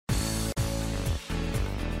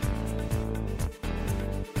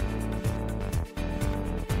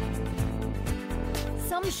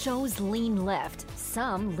Some shows lean left,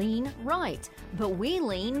 some lean right, but we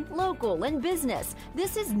lean local and business.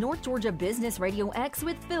 This is North Georgia Business RadioX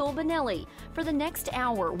with Phil Bonelli. For the next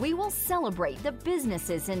hour, we will celebrate the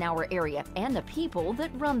businesses in our area and the people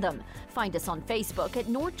that run them. Find us on Facebook at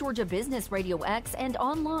North Georgia Business RadioX and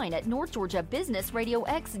online at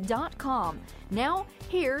northgeorgiabusinessradiox.com. Now,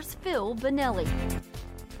 here's Phil Bonelli.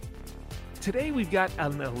 Today we've got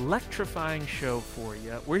an electrifying show for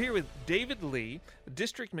you. We're here with David Lee,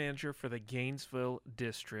 District Manager for the Gainesville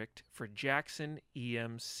District for Jackson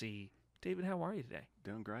EMC. David, how are you today?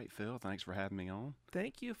 Doing great, Phil. Thanks for having me on.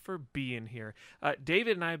 Thank you for being here.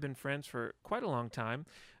 David and I have been friends for quite a long time,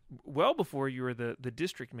 well before you were the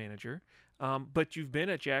district manager, but you've been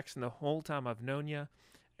at Jackson the whole time I've known you,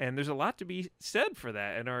 and there's a lot to be said for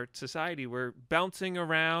that in our society. We're bouncing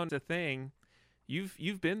around a thing.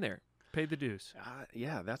 You've been there. Pay the dues.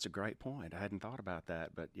 Yeah, that's a great point. I hadn't thought about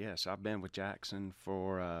that, but yes, I've been with Jackson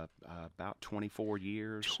for about 24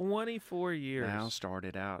 years. 24 years. Now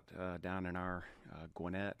started out down in our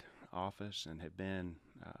Gwinnett office and have been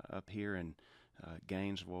up here in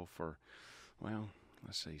Gainesville for, well,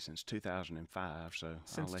 let's see, since 2005. So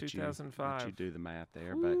since I'll let 2005. you do the math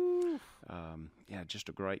there. Ooh. But yeah, just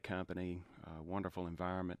a great company, wonderful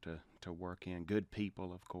environment to work in, good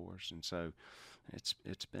people, of course, and so it's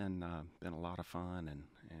been a lot of fun,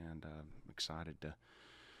 and excited to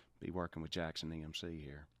be working with Jackson EMC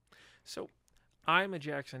here. So I'm a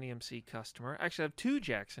Jackson EMC customer. Actually, I have 2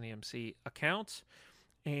 Jackson EMC accounts,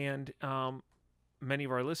 and many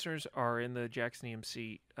of our listeners are in the Jackson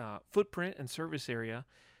EMC footprint and service area,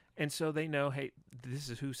 and so they know, hey, this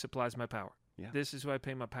is who supplies my power. Yeah. This is who I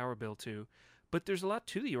pay my power bill to. But there's a lot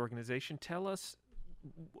to the organization. Tell us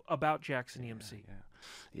about Jackson EMC.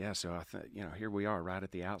 Yeah. So I think here we are right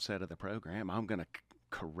at the outset of the program. I'm going to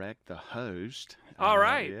correct the host. All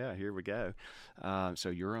right. Yeah. Here we go. So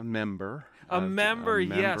you're a member. Yes, of I'm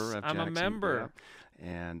Jackson, a member.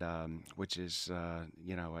 Yeah. And which is a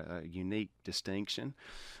unique distinction,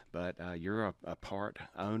 but you're a part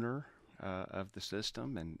owner of the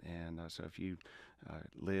system, and so if you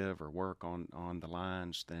live or work on the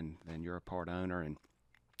lines, then you're a part owner. And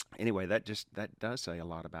anyway, that does say a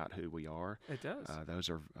lot about who we are. It does. Those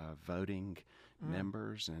are voting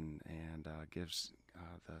members, and gives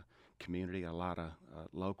the community a lot of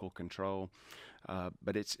local control.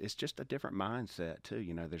 But it's just a different mindset too.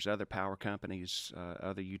 There's other power companies,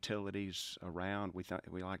 other utilities around. We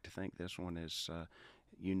like to think this one is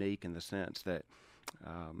unique in the sense that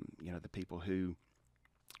the people who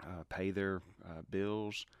pay their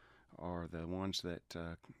bills are the ones that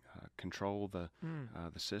control the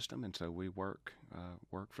system, and so we work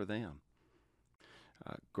for them.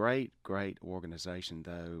 Great organization,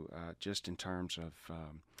 though. Just in terms of,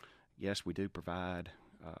 yes, we do provide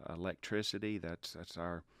electricity. That's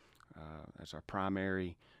our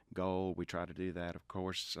primary goal. We try to do that, of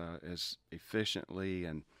course, as efficiently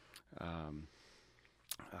and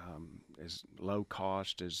as low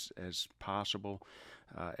cost as possible.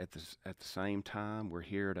 At the same time, we're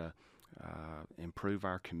here to improve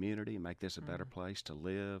our community, make this a better place to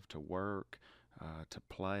live, to work, to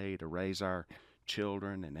play, to raise our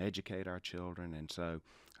children and educate our children, and so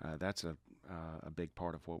that's a big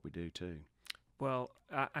part of what we do too. Well,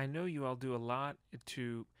 I know you all do a lot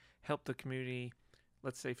to help the community,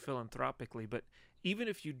 let's say philanthropically, but even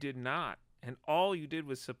if you did not, and all you did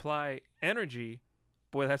was supply energy,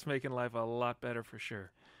 boy, that's making life a lot better for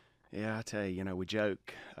sure. Yeah, I tell you, we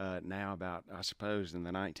joke now about, I suppose, in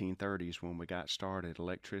the 1930s when we got started,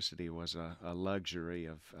 electricity was a luxury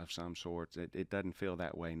of some sort. It doesn't feel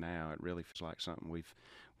that way now. It really feels like something we've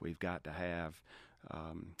got to have.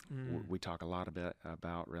 We talk a lot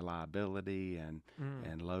about reliability and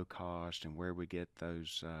low cost and where we get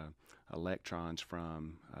those electrons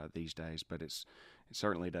from these days, but it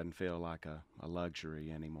certainly doesn't feel like a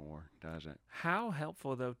luxury anymore, does it? How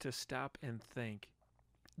helpful, though, to stop and think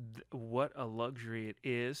what a luxury it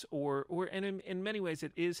is, and in many ways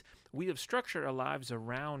it is. We have structured our lives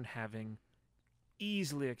around having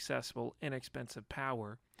easily accessible, inexpensive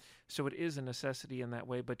power, so it is a necessity in that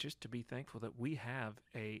way, but just to be thankful that we have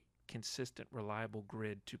a consistent, reliable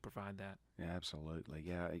grid to provide that. Yeah, absolutely.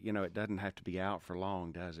 Yeah, it doesn't have to be out for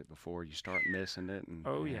long, does it, before you start missing it?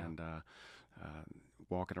 And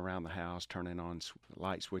walking around the house, turning on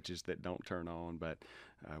light switches that don't turn on, but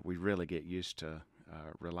we really get used to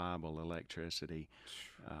reliable electricity,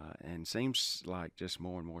 and seems like just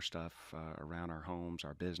more and more stuff around our homes,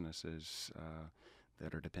 our businesses,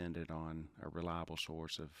 that are dependent on a reliable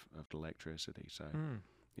source of electricity. So,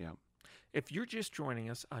 yeah. If you're just joining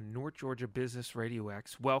us on North Georgia Business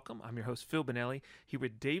RadioX, welcome. I'm your host, Phil Bonelli, here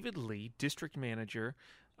with David Lee, District Manager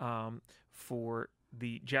for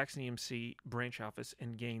the Jackson EMC branch office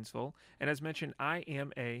in Gainesville. And as mentioned, I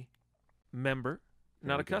am a member,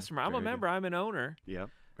 not a customer. I'm a member. I'm an owner. Yep,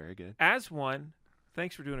 very good. As one,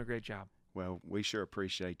 thanks for doing a great job. Well, we sure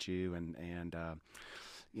appreciate you, and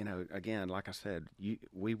you know, again, like I said,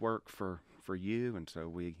 we work for you, and so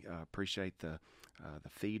we appreciate the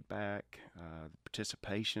feedback, the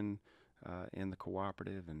participation in the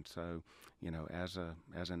cooperative, and so, you know, as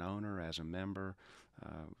an owner, as a member,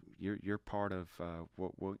 you're part of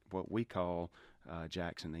what we call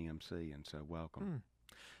Jackson EMC, and so welcome.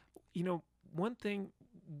 You know, one thing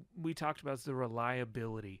we talked about is the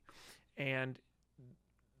reliability, and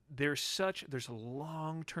there's a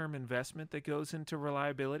long-term investment that goes into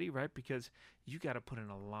reliability, right? Because you got to put in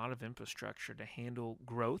a lot of infrastructure to handle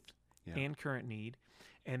growth and current need.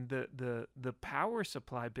 And the power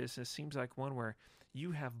supply business seems like one where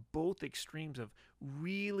you have both extremes of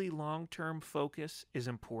really long-term focus is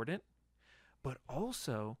important, but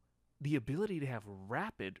also the ability to have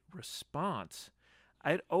rapid response.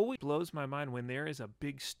 It always blows my mind when there is a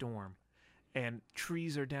big storm and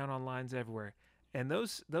trees are down on lines everywhere. And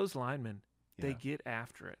those linemen, they get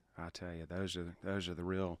after it. I tell you, those are the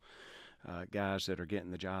real guys that are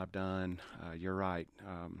getting the job done. You're right.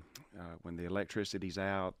 When the electricity's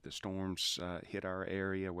out, the storms hit our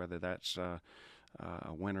area, whether that's a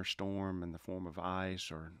winter storm in the form of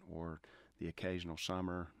ice or the occasional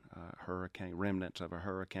summer hurricane, remnants of a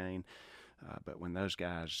hurricane. But when those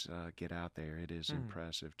guys get out there, it is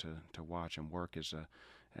impressive to watch them work as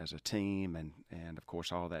a team, and of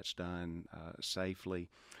course all that's done safely,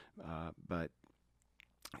 but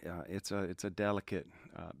it's a delicate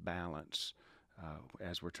balance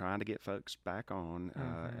as we're trying to get folks back on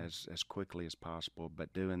as quickly as possible,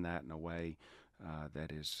 but doing that in a way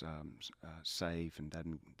that is safe and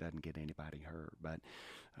doesn't get anybody hurt. But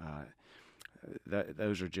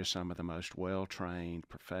those are just some of the most well-trained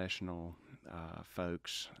professional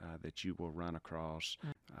folks that you will run across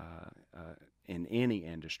in any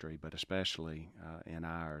industry, but especially in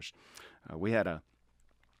ours. We had an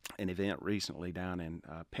event recently down in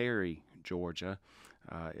Perry, Georgia.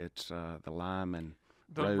 It's the Lyman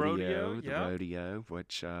Rodeo,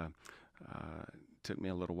 which took me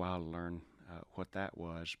a little while to learn what that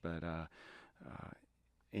was, but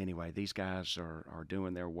anyway, these guys are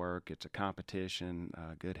doing their work. It's a competition,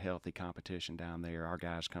 good, healthy competition down there. Our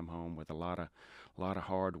guys come home with a lot of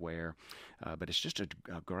hardware, but it's just a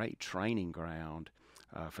great training ground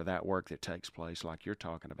for that work that takes place, like you're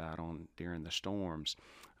talking about during the storms.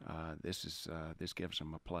 This gives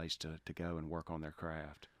them a place to go and work on their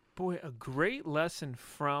craft. Boy, a great lesson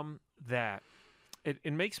from that.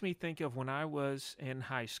 It makes me think of when I was in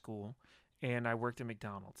high school and I worked at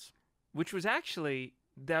McDonald's, which was actually.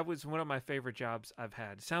 That was one of my favorite jobs I've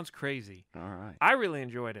had. It sounds crazy. All right. I really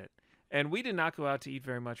enjoyed it. And we did not go out to eat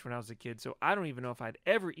very much when I was a kid, so I don't even know if I'd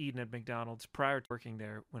ever eaten at McDonald's prior to working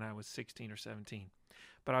there when I was 16 or 17.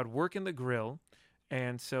 But I'd work in the grill,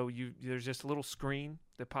 and so there's just a little screen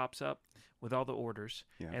that pops up with all the orders,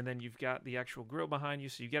 and then you've got the actual grill behind you,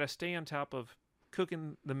 so you got to stay on top of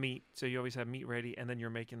cooking the meat, so you always have meat ready, and then you're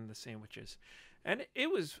making the sandwiches. And it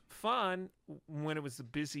was fun when it was the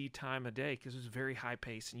busy time of day because it was very high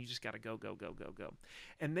pace and you just got to go.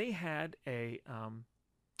 And they had I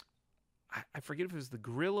forget if it was the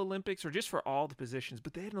Grill Olympics or just for all the positions,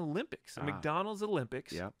 but they had an Olympics, a McDonald's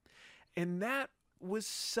Olympics. Yep. And that was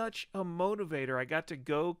such a motivator. I got to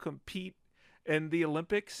go compete in the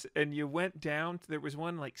Olympics, and you went down. There was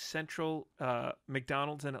one like Central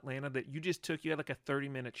McDonald's in Atlanta that you had like a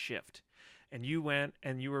 30-minute shift, and you went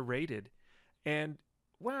and you were rated. And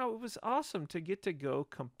wow, it was awesome to get to go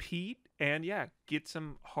compete and get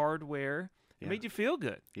some hardware. It made you feel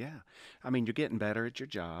good. Yeah. I mean, you're getting better at your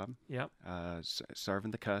job. Yep.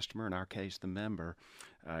 Serving the customer, in our case, the member,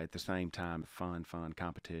 at the same time, fun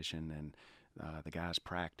competition, and the guys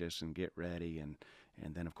practice and get ready, and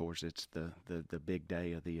then of course it's the big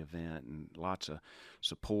day of the event, and lots of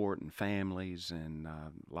support and families, and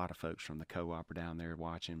a lot of folks from the co-op are down there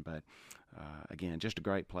watching. But again, just a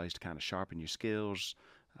great place to kind of sharpen your skills,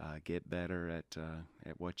 get better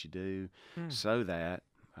at what you do, so that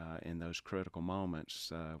in those critical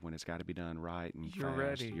moments when it's got to be done right and you're fast,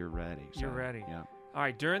 ready. You're ready. You're ready. Yeah. All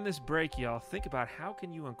right, during this break, y'all, think about how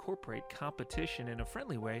can you incorporate competition in a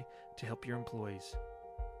friendly way to help your employees.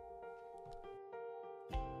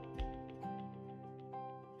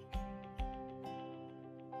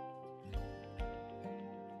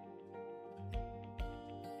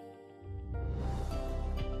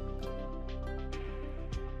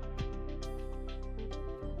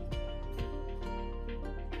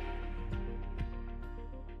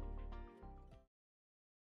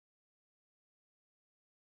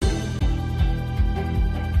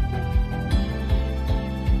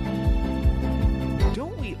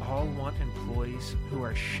 want employees who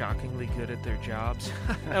are shockingly good at their jobs?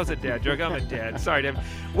 That was a dad joke. I'm a dad. Sorry, Dad.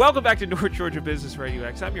 Welcome back to North Georgia Business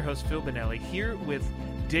RadioX. I'm your host, Phil Bonelli, here with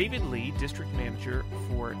David Lee, District Manager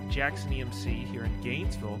for Jackson EMC here in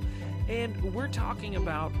Gainesville. And we're talking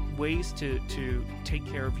about ways to take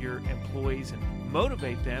care of your employees and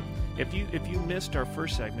motivate them. If you missed our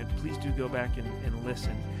first segment, please do go back and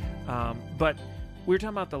listen. But we were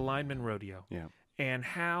talking about the lineman rodeo, and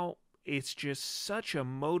how it's just such a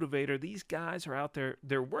motivator. These guys are out there,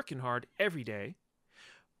 they're working hard every day.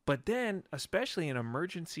 But then, especially in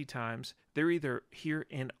emergency times, they're either here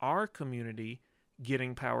in our community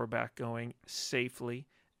getting power back going safely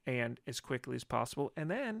and as quickly as possible,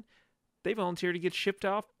 and then they volunteer to get shipped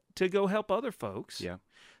off to go help other folks. Yeah.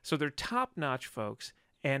 So they're top-notch folks,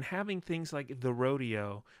 and having things like the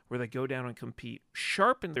rodeo where they go down and compete,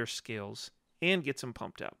 sharpen their skills, and gets them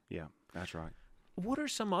pumped up. Yeah, that's right. What are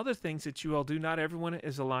some other things that you all do? Not everyone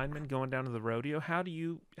is a lineman going down to the rodeo. How do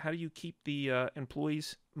you keep the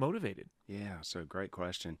employees motivated? Yeah, so great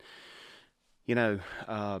question. You know,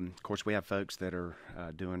 of course, we have folks that are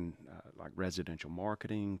doing like residential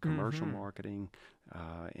marketing, commercial marketing,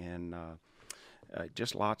 and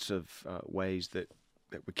just lots of ways that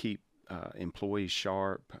we keep employees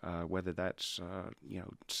sharp, whether that's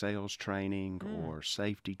sales training or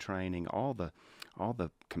safety training, all the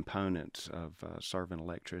components of serving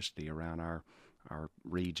electricity around our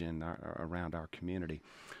region, around our community.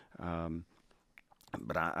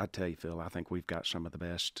 But I tell you, Phil, I think we've got some of the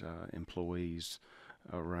best employees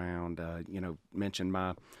around. Mentioned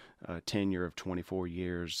my tenure of 24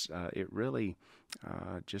 years. It really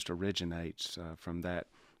just originates from that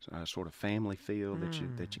sort of family feel that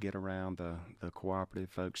you get around. The cooperative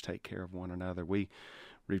folks take care of one another. We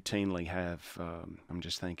routinely have. I'm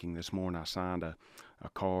just thinking this morning I signed a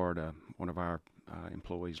card. One of our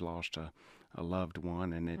employees lost a loved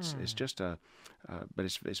one, and it's just but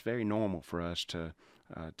it's very normal for us to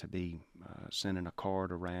be sending a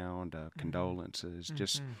card around, condolences,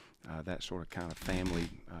 just that sort of kind of family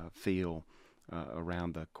feel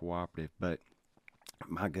around the cooperative. But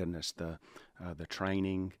my goodness, the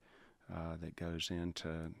training that goes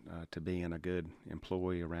into to being a good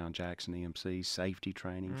employee around Jackson EMC, safety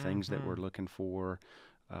training, things that we're looking for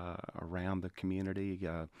around the community.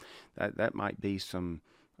 That might be something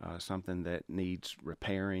that needs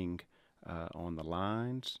repairing on the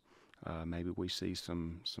lines. Maybe we see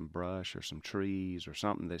some brush or some trees or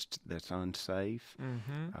something that's unsafe,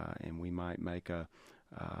 and we might make an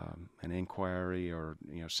inquiry or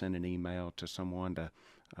send an email to someone to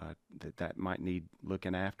that might need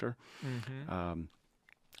looking after.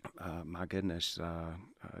 My goodness,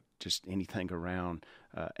 just anything around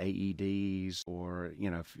AEDs, or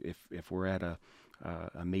if we're at a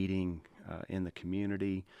meeting in the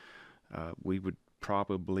community, we would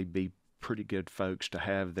probably be pretty good folks to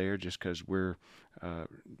have there, just because we're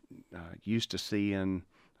used to seeing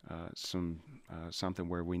something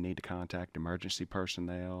where we need to contact emergency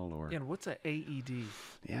personnel. Or and what's an AED?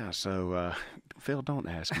 Yeah, so Phil, don't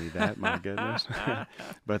ask me that. My goodness,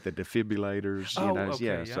 but the defibrillators,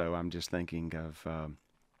 okay, So I'm just thinking of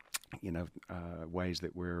ways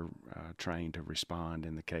that we're trained to respond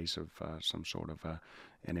in the case of some sort of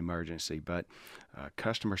an emergency. But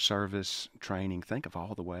customer service training, think of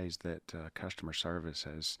all the ways that customer service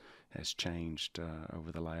has changed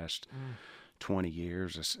over the last 20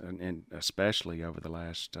 years, and especially over the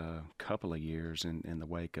last couple of years in the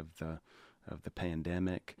wake of the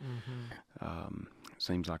pandemic.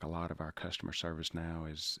 Seems like a lot of our customer service now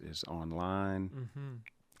is online.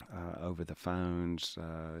 Over the phones.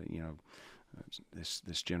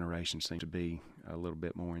 This generation seems to be a little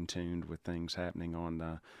bit more in tune with things happening on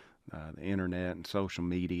the internet and social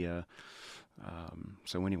media.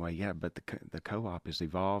 So anyway, but the co-op is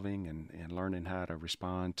evolving and learning how to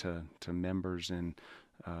respond to members in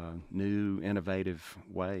new, innovative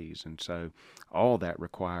ways. And so all that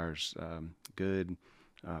requires good,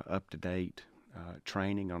 up-to-date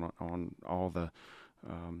training on all the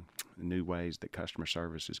new ways that customer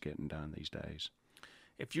service is getting done these days.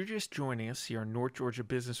 If you're just joining us here on North Georgia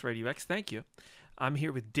Business RadioX, thank you. I'm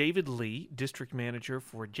here with David Lee, District Manager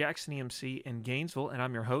for Jackson EMC in Gainesville, and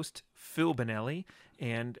I'm your host, Phil Bonelli,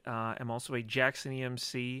 and I'm also a Jackson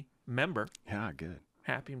EMC member. Yeah, good.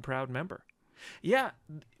 Happy and proud member. Yeah,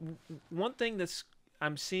 one thing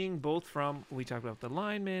I'm seeing both from, we talked about the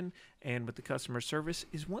linemen and with the customer service,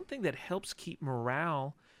 is one thing that helps keep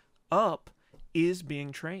morale up is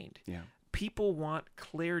being trained. Yeah. People want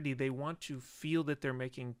clarity. They want to feel that they're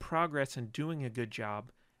making progress and doing a good job.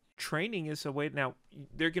 Training is a way. Now,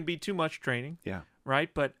 there can be too much training. Yeah. Right?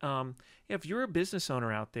 But if you're a business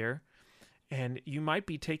owner out there and you might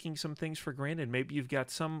be taking some things for granted. Maybe you've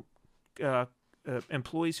got some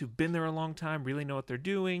employees who've been there a long time, really know what they're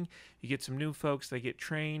doing. You get some new folks, they get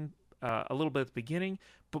trained a little bit at the beginning.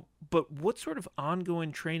 But what sort of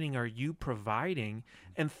ongoing training are you providing?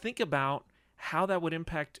 And think about how that would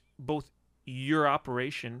impact both your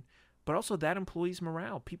operation, but also that employee's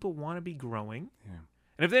morale. People want to be growing. Yeah.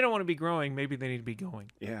 And if they don't want to be growing, maybe they need to be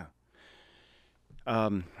going. Yeah.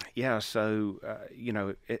 So,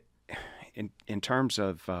 in terms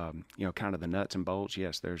of, kind of the nuts and bolts,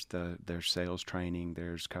 yes, there's sales training,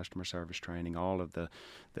 there's customer service training, all of the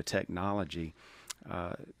technology.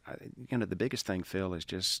 The biggest thing, Phil, is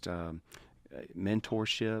just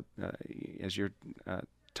mentorship. As you're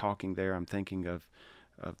talking there, I'm thinking of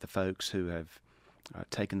the folks who have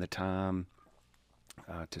taken the time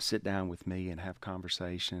to sit down with me and have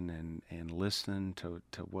conversation and listen to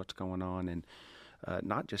what's going on, and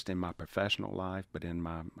not just in my professional life, but in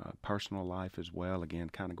my personal life as well. Again,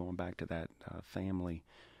 kind of going back to that family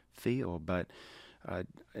feel, but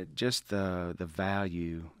just the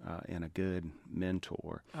value in a good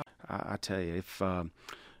mentor. I tell you, if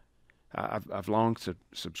I've long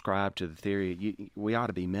subscribed to the theory, we ought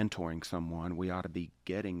to be mentoring someone. We ought to be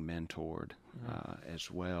getting mentored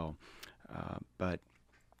as well. But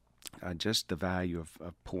just the value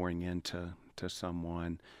of pouring into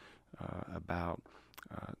someone about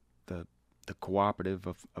the cooperative,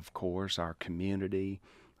 of course, our community,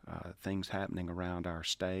 things happening around our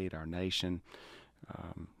state, our nation.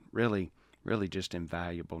 Really just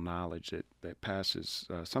invaluable knowledge that passes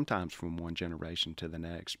sometimes from one generation to the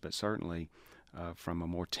next, but certainly from a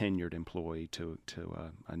more tenured employee to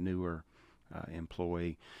a newer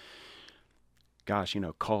employee. Gosh,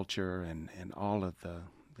 culture and all of the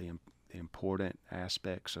important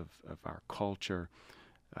aspects of our culture,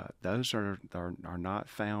 those are not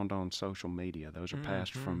found on social media. Those are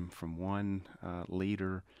passed from one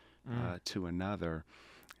leader to another,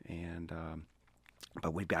 and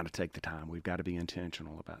but we've got to take the time. We've got to be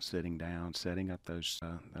intentional about sitting down, setting up those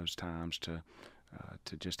times to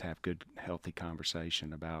just have good, healthy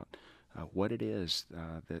conversation about what it is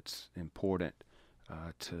that's important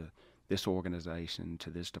to this organization, to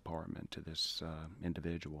this department, to this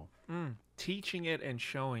individual. Teaching it and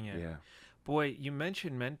showing it. Yeah. Boy, you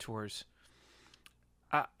mentioned mentors.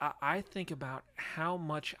 I think about how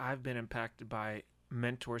much I've been impacted by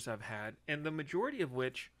mentors I've had, and the majority of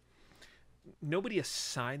which, nobody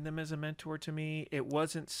assigned them as a mentor to me. It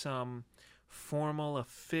wasn't some formal,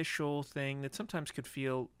 official thing that sometimes could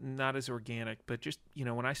feel not as organic, but just,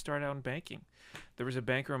 when I started out in banking, there was a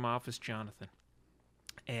banker in my office, Jonathan,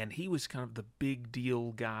 and he was kind of the big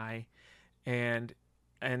deal guy, and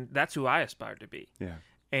that's who I aspired to be. Yeah.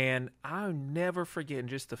 And I'll never forget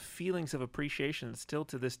just the feelings of appreciation still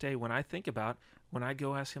to this day when I think about when I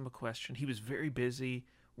go ask him a question. He was very busy,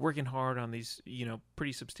 working hard on these,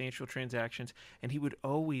 pretty substantial transactions, and he would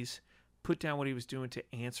always put down what he was doing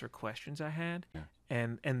to answer questions I had,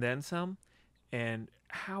 and then some, and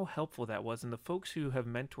how helpful that was. And the folks who have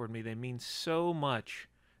mentored me, they mean so much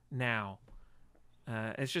now.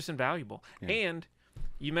 It's just invaluable. Yeah. And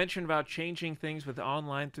you mentioned about changing things with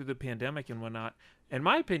online through the pandemic and whatnot. In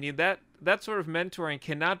my opinion, that sort of mentoring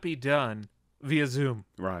cannot be done via Zoom.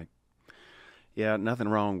 Right. Yeah, nothing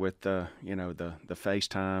wrong with the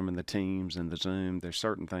FaceTime and the Teams and the Zoom. There's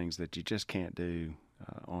certain things that you just can't do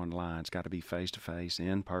online. It's got to be face-to-face,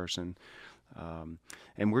 in person.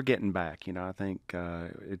 And we're getting back. I think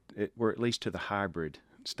we're at least to the hybrid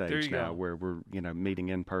stage now, where we're meeting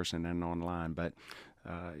in person and online. But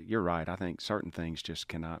you're right. I think certain things just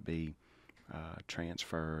cannot be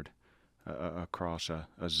transferred across a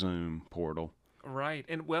Zoom portal. Right.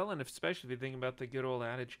 And especially if you think about the good old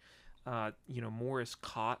adage, more is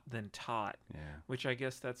caught than taught. Yeah. Which I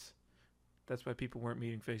guess that's why people weren't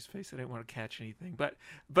meeting face to face. They didn't want to catch anything.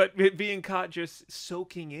 But being caught, just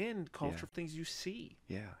soaking in culture, things you see.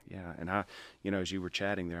 Yeah. And I, as you were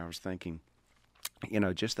chatting there, I was thinking,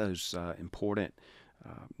 just those important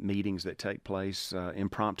meetings that take place,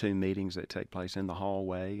 impromptu meetings that take place in the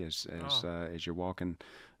hallway as you're walking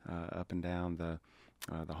up and down the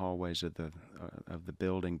hallways of the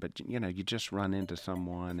building. But you just run into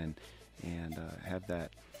someone and have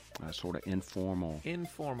that sort of informal.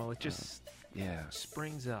 It just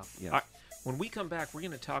springs up. Yeah. Right. When we come back, we're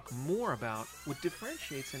going to talk more about what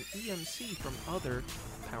differentiates an EMC from other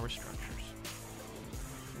power structures.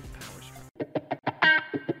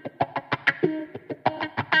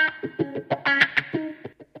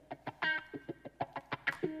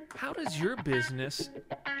 How does your business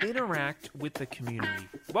interact with the community.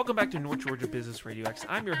 Welcome back to North Georgia Business RadioX.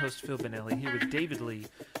 I'm your host, Phil Bonelli, here with David Lee,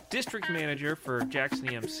 District Manager for Jackson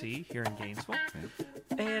EMC here in Gainesville.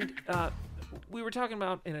 And we were talking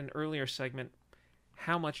about in an earlier segment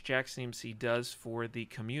how much Jackson EMC does for the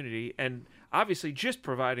community. And obviously just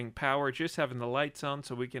providing power, just having the lights on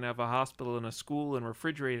so we can have a hospital and a school and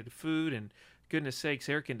refrigerated food and, goodness sakes,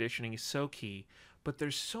 air conditioning is so key. But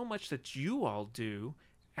there's so much that you all do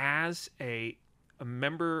as a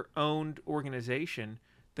member-owned organization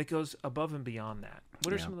that goes above and beyond that.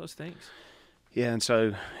 What are some of those things? Yeah, and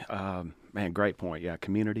so, man, great point. Yeah,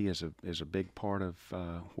 community is a big part of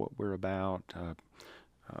what we're about.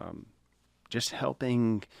 Just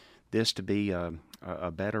helping this to be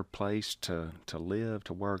a better place to live,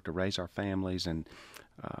 to work, to raise our families, and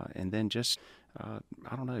then just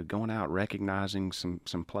I don't know, going out recognizing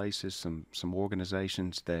some places, some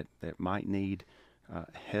organizations that might need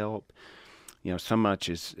help. You know, so much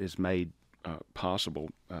is made possible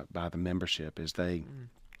by the membership as they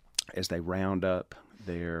round up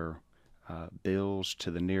their bills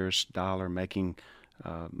to the nearest dollar, making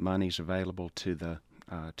monies available to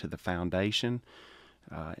the foundation,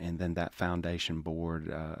 and then that foundation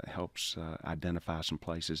board helps identify some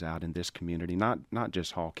places out in this community, not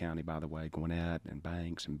just Hall County, by the way, Gwinnett and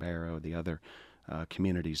Banks and Barrow, the other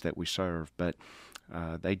communities that we serve, but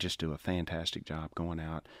they just do a fantastic job going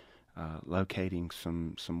out, locating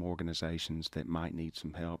some organizations that might need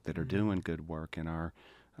some help, that are doing good work in our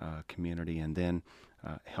community, and then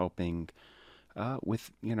helping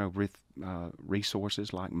with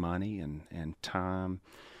resources like money and time.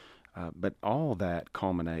 But all that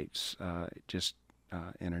culminates just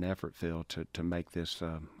in an effort, Phil, to make this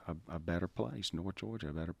a better place, North Georgia,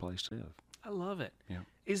 a better place to live. I love it. Yeah.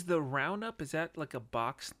 Is the roundup, is that like a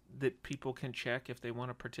box that people can check if they want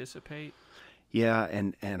to participate? Yeah,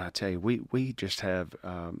 and I tell you, we just have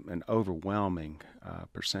an overwhelming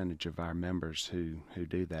percentage of our members who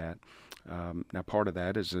do that. Now, part of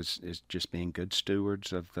that is just being good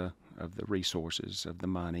stewards of the resources, of the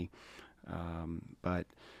money. But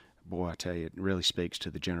boy, I tell you, it really speaks to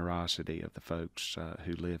the generosity of the folks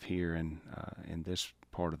who live here in this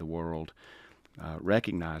part of the world,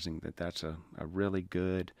 recognizing that that's a really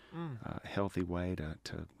good, healthy way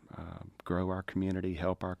to grow our community,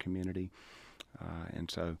 help our community. And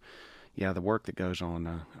so, yeah, the work that goes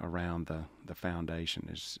on around the foundation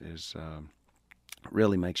is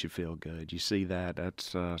really makes you feel good. You see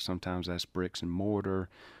that's sometimes that's bricks and mortar,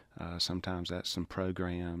 sometimes that's some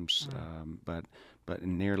programs, but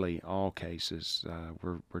in nearly all cases,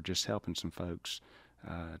 we're just helping some folks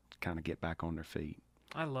kind of get back on their feet.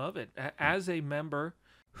 I love it. As a member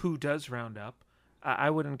who does Roundup, I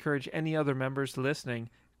would encourage any other members listening,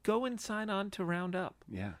 go and sign on to Roundup.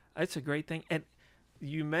 Yeah. It's a great thing. And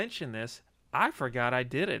you mentioned this. I forgot I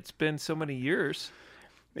did it. It's been so many years.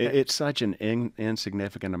 It's such an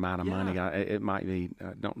insignificant amount of money. It might be,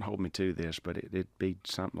 don't hold me to this, but it'd be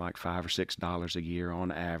something like $5 or $6 a year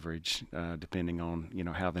on average, depending on,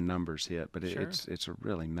 how the numbers hit. But Sure. it's a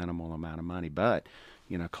really minimal amount of money. But,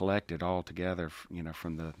 collected all together,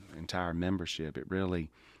 from the entire membership, it really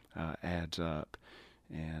adds up.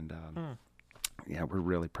 And, yeah, we're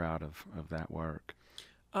really proud of that work.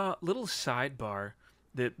 Little sidebar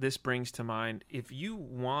that this brings to mind. If you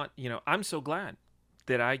want, I'm so glad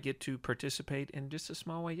that I get to participate in just a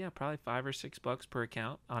small way. Yeah, probably $5 or $6 per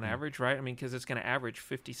account on average, right? I mean, because it's going to average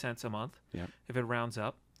 50 cents a month if it rounds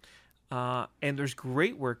up. And there's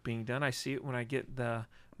great work being done. I see it when I get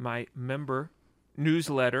my member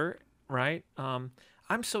newsletter, right?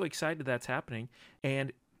 I'm so excited that's happening.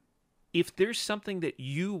 And if there's something that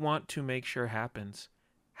you want to make sure happens,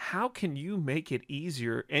 how can you make it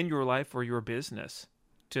easier in your life or your business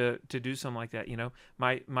to do something like that?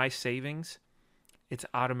 My savings, it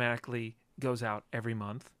automatically goes out every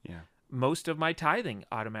month. Yeah. Most of my tithing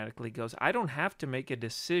automatically goes. I don't have to make a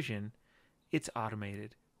decision. It's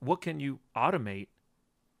automated. What can you automate?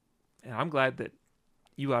 And I'm glad that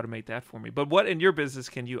you automate that for me. But what in your business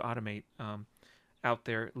can you automate out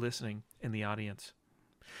there listening in the audience?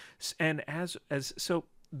 And so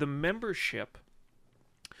the membership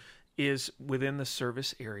is within the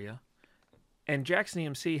service area, and Jackson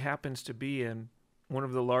EMC happens to be in one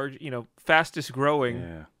of the large, fastest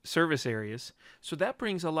growing service areas. So that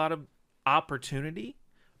brings a lot of opportunity,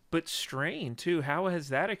 but strain too. How has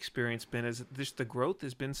that experience been as the growth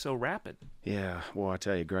has been so rapid? Yeah, well, I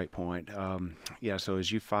tell you, great point. So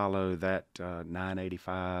as you follow that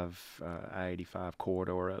 985, I-85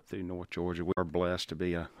 corridor up through North Georgia, we are blessed to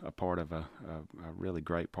be a part of a really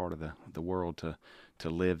great part of the world to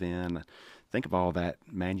live in. think of all that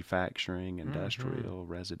manufacturing, industrial,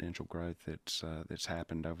 residential growth that's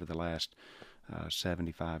happened over the last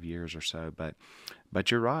 75 years or so.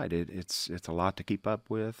 But you're right. It's a lot to keep up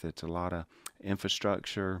with. It's a lot of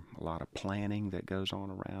infrastructure, a lot of planning that goes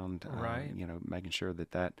on around, Right. making sure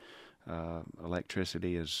that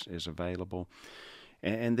electricity is available.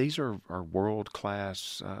 And these are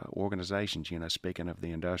world-class organizations, speaking of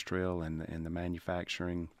the industrial and the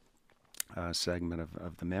manufacturing segment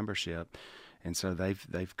of the membership. And so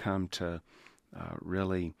they've come to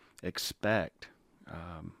really expect,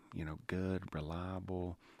 good,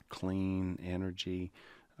 reliable, clean energy.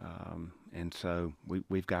 And so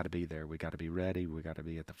we've got to be there. We've got to be ready. We've got to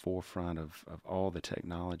be at the forefront of all the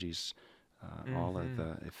technologies, all of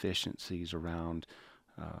the efficiencies around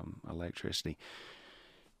electricity.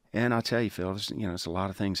 And I'll tell you, Phil, it's a lot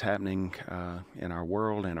of things happening in our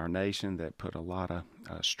world and our nation that put a lot of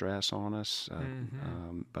stress on us.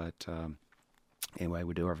 But anyway,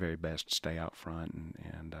 we do our very best to stay out front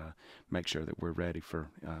and make sure that we're ready for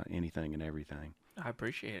anything and everything. I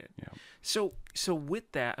appreciate it. Yeah. So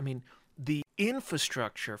with that, I mean, the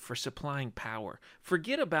infrastructure for supplying power,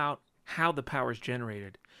 forget about how the power is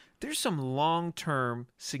generated. There's some long-term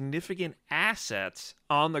significant assets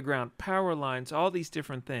on the ground, power lines, all these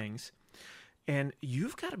different things. And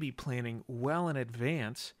you've got to be planning well in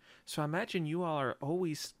advance. So I imagine you all are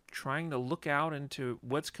always trying to look out into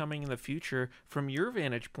what's coming in the future. From your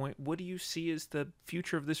vantage point, what do you see as the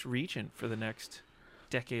future of this region for the next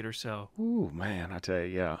decade or so? Ooh, man, I tell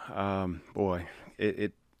you, yeah. Boy,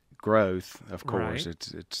 it growth, of course.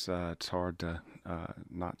 Right. It's hard to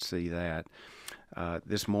not see that.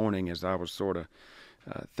 This morning, as I was sort of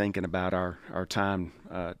thinking about our time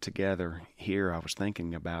together here, I was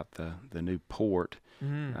thinking about the new port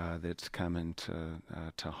that's coming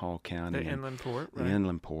to Hall County. The inland port, right? The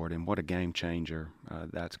inland port, and what a game changer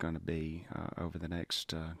that's going to be over the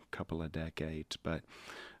next couple of decades. But,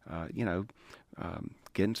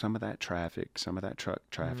 getting some of that traffic, some of that truck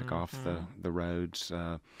traffic off the roads,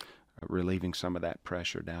 relieving some of that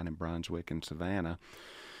pressure down in Brunswick and Savannah.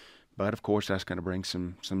 But of course, that's going to bring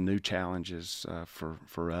some new challenges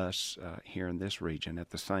for us here in this region. At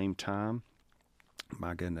the same time,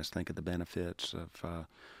 my goodness, think of the benefits of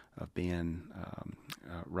being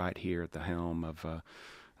right here at the helm of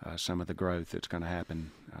some of the growth that's going to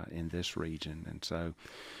happen in this region. And so,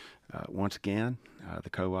 once again, the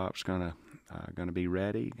co-op's going to be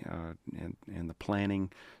ready in the planning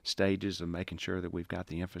stages of making sure that we've got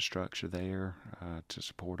the infrastructure there to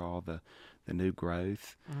support all the new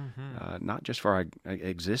growth, not just for our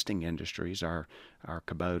existing industries, our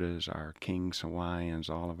Kubotas, our King's Hawaiians,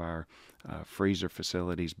 all of our freezer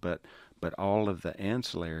facilities, but all of the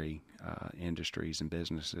ancillary industries and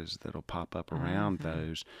businesses that'll pop up around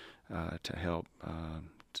those to help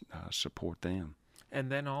support them. And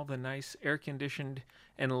then all the nice air-conditioned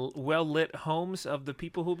and well-lit homes of the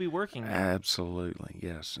people who'll be working there. Absolutely,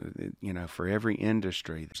 yes. For every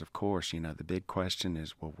industry, there's, of course, the big question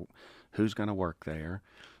is, well, who's going to work there?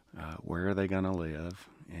 Where are they going to live?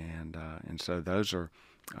 And so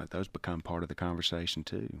those become part of the conversation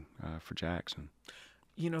too for Jackson.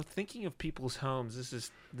 Thinking of people's homes,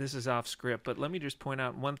 this is off script, but let me just point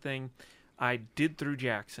out one thing I did through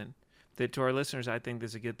Jackson that to our listeners, I think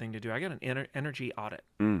this is a good thing to do. I got an energy audit.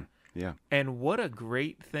 Yeah. And what a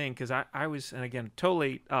great thing, because I was, and again,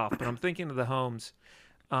 totally off, but I'm thinking of the homes.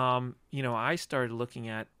 I started looking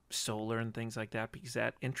at solar and things like that because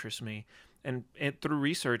that interests me. And through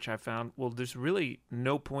research, I found, well, there's really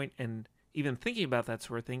no point in even thinking about that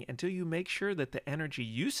sort of thing until you make sure that the energy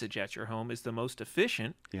usage at your home is the most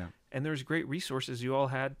efficient. Yeah. And there's great resources you all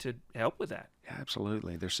had to help with that.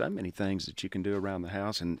 Absolutely. There's so many things that you can do around the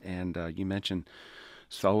house. And you mentioned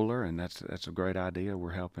solar, and that's a great idea.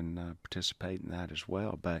 We're helping participate in that as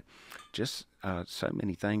well. But just so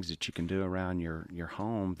many things that you can do around your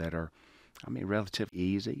home that are, relatively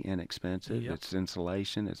easy, inexpensive. Yep. It's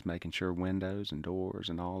insulation. It's making sure windows and doors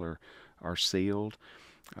and all are sealed.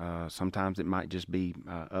 Sometimes it might just be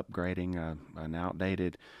upgrading an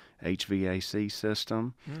outdated HVAC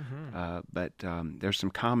system. But there's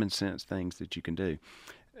some common sense things that you can do.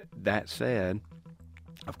 That said,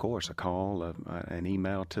 of course, a call, an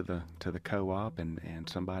email to the co-op, and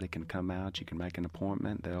somebody can come out. You can make an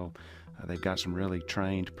appointment. They've got some really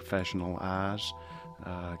trained professional eyes.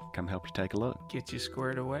 Come help you take a look. Get you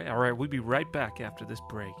squared away. All right, we'll be right back after this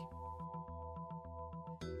break.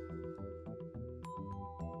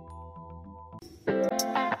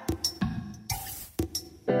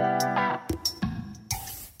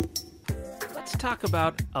 Let's talk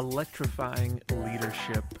about electrifying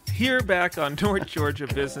leadership here back on North Georgia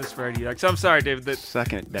Business RadioX. I'm sorry, David.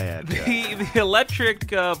 Second dad. The electric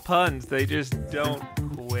puns, they just don't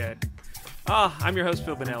quit. I'm your host,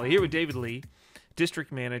 Phil Bonelli, here with David Lee,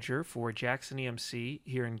 District Manager for Jackson EMC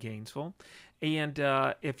here in Gainesville. And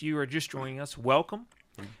if you are just joining us, welcome.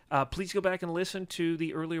 Please go back and listen to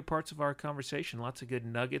the earlier parts of our conversation. Lots of good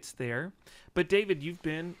nuggets there. But David, you've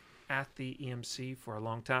been at the EMC for a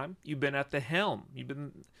long time. You've been at the helm. You've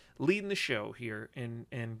been leading the show here in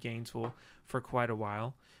Gainesville for quite a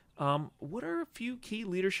while. What are a few key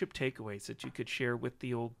leadership takeaways that you could share with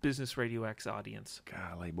the old Business RadioX audience?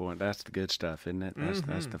 Golly, boy, that's the good stuff, isn't it?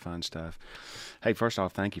 That's the fun stuff. Hey, first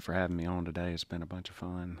off, thank you for having me on today. It's been a bunch of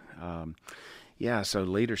fun. So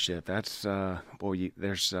leadership, that's,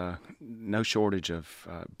 there's no shortage of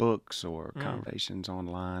books or conversations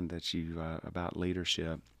online that about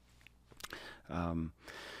leadership.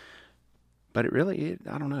 But it really,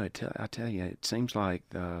 I don't know, I tell you, it seems like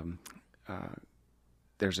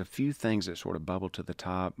there's a few things that sort of bubble to the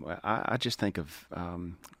top. I just think of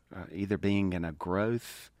either being in a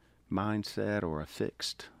growth mindset or a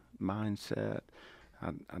fixed mindset.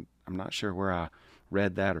 I'm not sure where I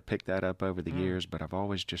read that or picked that up over the years, but I've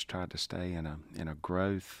always just tried to stay in a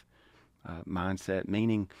growth mindset,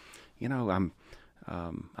 meaning, I'm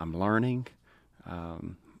learning,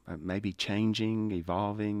 maybe changing,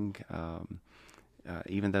 evolving,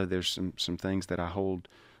 even though there's some things that I hold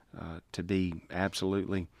to be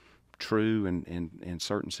absolutely true in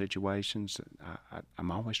certain situations.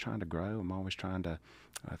 I'm always trying to grow. I'm always trying to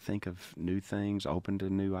think of new things, open to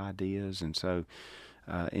new ideas. And so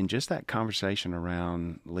in just that conversation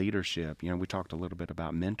around leadership, we talked a little bit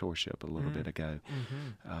about mentorship a little bit ago,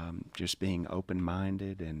 just being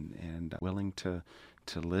open-minded and willing to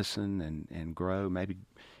listen and grow, maybe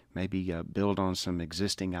build on some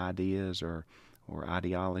existing ideas or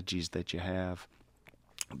ideologies that you have.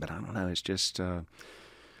 But I don't know, it's just,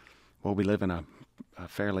 we live in a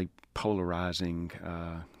fairly polarizing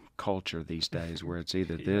culture these days where it's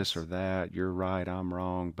either this or that, you're right, I'm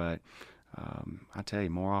wrong, but I tell you,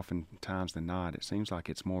 more often times than not, it seems like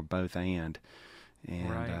it's more both and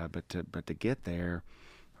right. But to get there,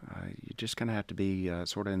 you're just going to have to be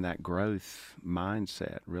sort of in that growth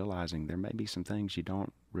mindset, realizing there may be some things you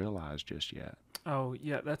don't realize just yet. Oh,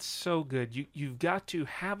 yeah, that's so good. You've got to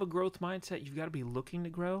have a growth mindset. You've got to be looking to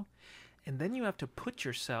grow. And then you have to put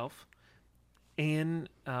yourself in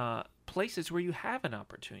places where you have an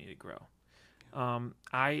opportunity to grow.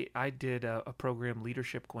 I did a program,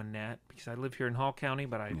 Leadership Gwinnett, because I live here in Hall County,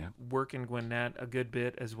 but I work in Gwinnett a good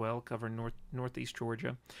bit as well, covering northeast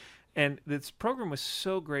Georgia. And this program was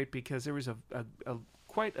so great because there was a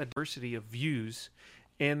quite a diversity of views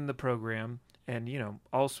in the program, and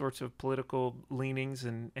all sorts of political leanings,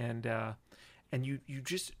 and you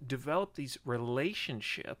just develop these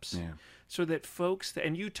relationships so that folks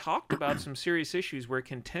and you talked about some serious issues where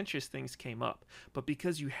contentious things came up, but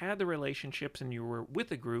because you had the relationships and you were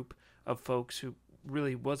with a group of folks who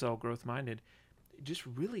really was all growth minded, it just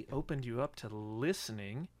really opened you up to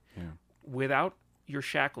listening without your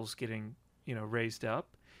shackles getting raised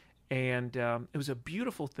up, and it was a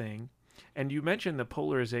beautiful thing. And you mentioned the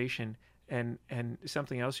polarization, and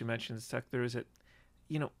something else you mentioned is that there is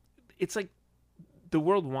it's like the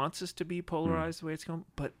world wants us to be polarized the way it's going,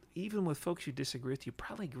 but even with folks you disagree with, you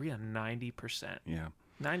probably agree on 90%. Yeah,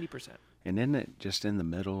 90%. And isn't it just in the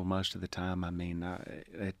middle most of the time? I mean,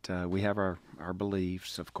 we have our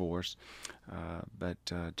beliefs, of course, but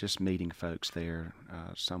just meeting folks there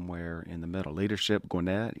somewhere in the middle. Leadership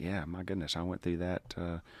Gwinnett, yeah, my goodness, I went through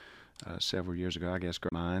that several years ago, I guess,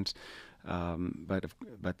 great minds.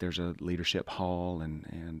 But there's a leadership hall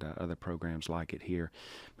and other programs like it here.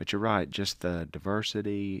 But you're right, just the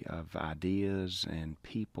diversity of ideas and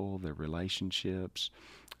people, the relationships,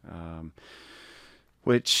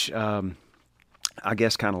 which I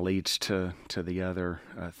guess kind of leads to the other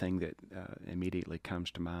thing that immediately comes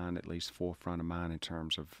to mind, at least forefront of mind in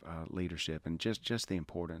terms of leadership, and just the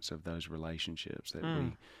importance of those relationships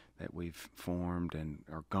that we've formed and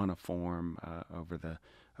are gonna form over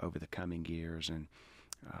the coming years, and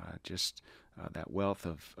just that wealth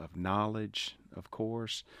of knowledge, of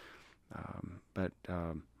course, but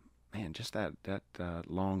man, just that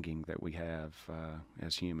longing that we have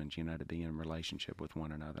as humans, to be in relationship with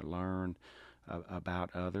one another, learn about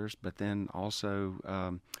others, but then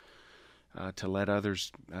also to let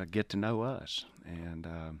others get to know us, and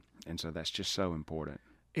so that's just so important.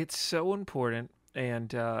 It's so important,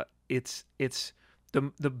 and it's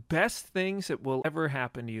the best things that will ever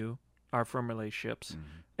happen to you are from relationships,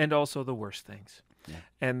 and also the worst things. Yeah.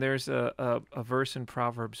 And there's a verse in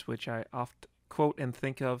Proverbs which I quote and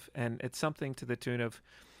think of, and it's something to the tune of,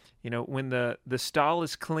 when the stall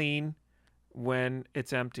is clean when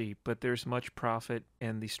it's empty, but there's much profit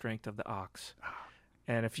in the strength of the ox.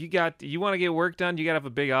 And if you want to get work done, you got to have a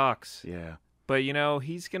big ox. Yeah. But,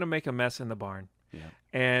 he's going to make a mess in the barn. Yeah.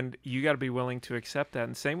 And you got to be willing to accept that.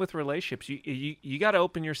 And same with relationships. You got to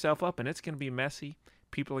open yourself up, and it's going to be messy.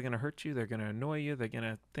 People are going to hurt you. They're going to annoy you. They're going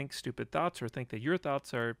to think stupid thoughts or think that your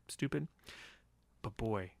thoughts are stupid. But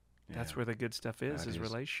boy, that's where the good stuff is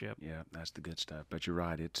relationship. Yeah, that's the good stuff. But you're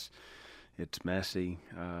right. It's messy,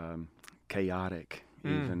 chaotic,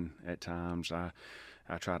 even at times. I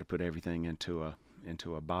try to put everything into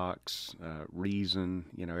a box, reason.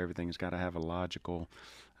 Everything's got to have a logical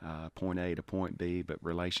point A to point B, but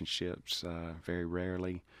relationships very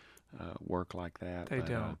rarely work like that. They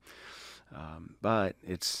don't. But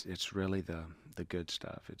it's really the good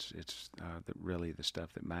stuff. It's really the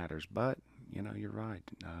stuff that matters. But you're right.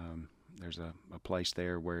 There's a place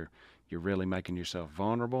there where you're really making yourself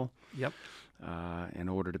vulnerable. Yep. In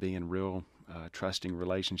order to be in real trusting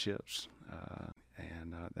relationships,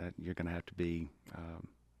 and that you're going to have to be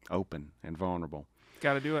open and vulnerable.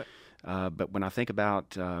 Got to do it. But when I think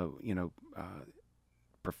about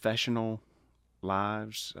professional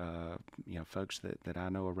lives, folks that I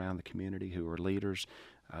know around the community who are leaders,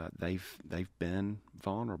 they've been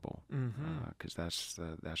vulnerable, because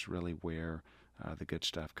that's really where the good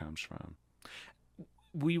stuff comes from.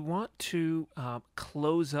 We want to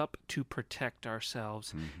close up to protect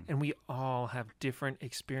ourselves, and we all have different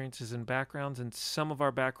experiences and backgrounds, and some of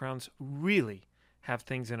our backgrounds really have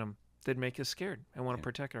things in them that make us scared and want to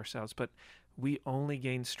protect ourselves. But we only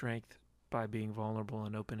gain strength by being vulnerable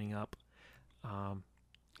and opening up.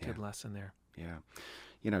 Good lesson there. Yeah.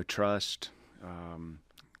 Trust,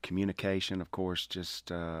 communication, of course, just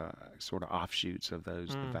sort of offshoots of those,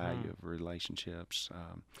 the value of relationships.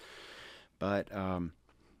 But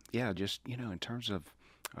just, in terms of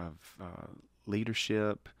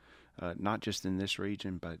leadership, not just in this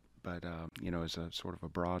region, but as a sort of a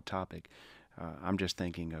broad topic, I'm just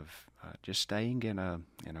thinking of just staying in a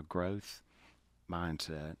growth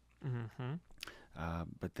mindset,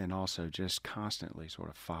 but then also just constantly sort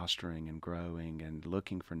of fostering and growing and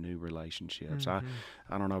looking for new relationships. I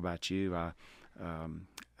don't know about you. I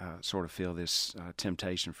sort of feel this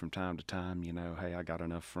temptation from time to time. Hey, I got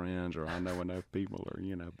enough friends, or I know enough people, or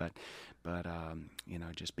but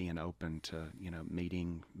just being open to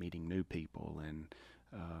meeting new people, and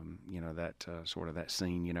that sort of that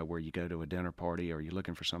scene, where you go to a dinner party, or you're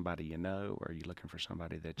looking for somebody or you're looking for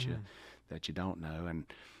somebody that you don't know, and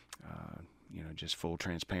just full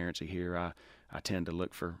transparency here, I tend to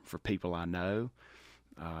look for people I know,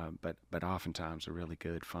 but oftentimes the really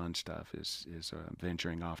good fun stuff is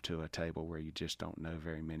venturing off to a table where you just don't know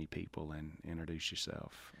very many people and introduce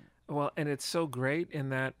yourself. Well, and it's so great in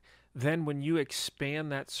that then when you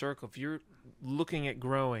expand that circle, if you're looking at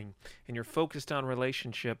growing and you're focused on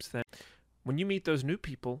relationships, then when you meet those new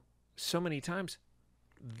people, so many times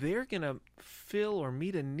they're going to fill or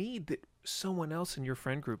meet a need that someone else in your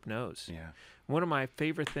friend group knows. Yeah. One of my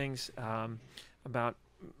favorite things about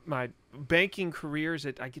my banking career is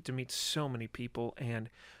that I get to meet so many people, and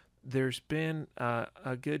there's been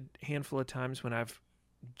a good handful of times when I've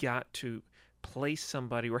got to place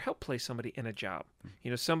somebody or help place somebody in a job.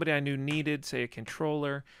 Somebody I knew needed, say, a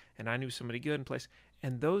controller, and I knew somebody good in place.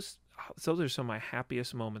 And those are some of my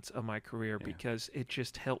happiest moments of my career, because it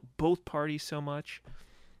just helped both parties so much,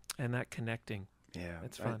 and that connecting. Yeah,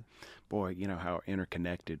 it's fun. Boy, how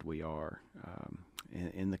interconnected we are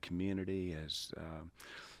in the community.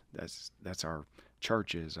 That's our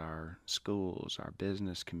churches, our schools, our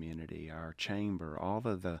business community, our chamber, all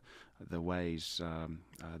of the ways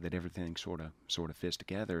that everything sort of fits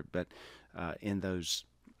together. But in those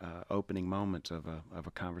opening moments of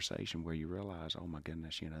a conversation where you realize, oh my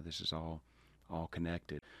goodness, this is all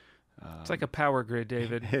connected. It's like a power grid,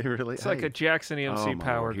 David. It really It's like a Jackson EMC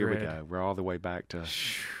power Here grid. we go. We're all the way back to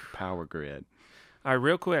power grid. All right,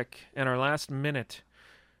 real quick, in our last minute,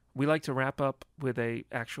 we like to wrap up with a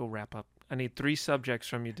actual wrap-up. I need 3 subjects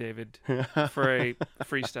from you, David, for a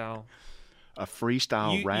freestyle. A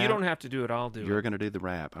freestyle rap? You don't have to do it. I'll do it. You're going to do the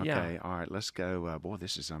rap. Okay. Yeah. All right, let's go. Boy,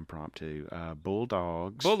 this is impromptu.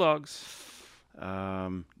 Bulldogs.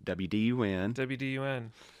 WDUN. WDUN.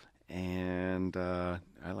 And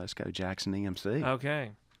let's go Jackson EMC.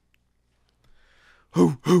 Okay.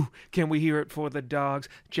 Hoo, hoo. Can we hear it for the dogs?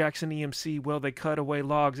 Jackson EMC, well, they cut away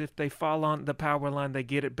logs. If they fall on the power line, they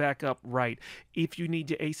get it back up right. If you need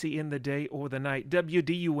your AC in the day or the night,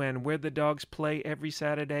 WDUN, where the dogs play every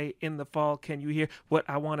Saturday in the fall. Can you hear what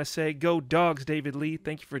I want to say? Go Dogs, David Lee.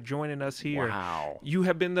 Thank you for joining us here. Wow. You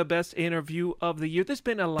have been the best interview of the year. There's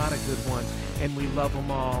been a lot of good ones, and we love them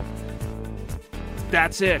all.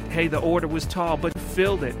 That's it. Hey, the order was tall, but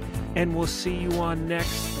filled it. And we'll see you on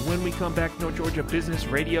next when we come back. North Georgia Business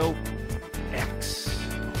Radio X.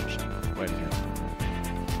 Wait a minute.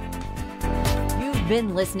 You've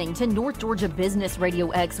been listening to North Georgia Business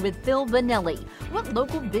Radio X with Phil Bonelli. What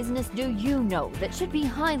local business do you know that should be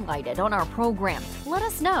highlighted on our program? Let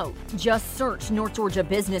us know. Just search North Georgia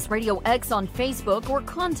Business Radio X on Facebook or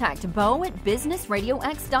contact Bo at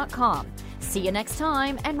businessradiox.com. See you next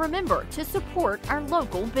time, and remember to support our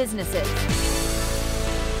local businesses.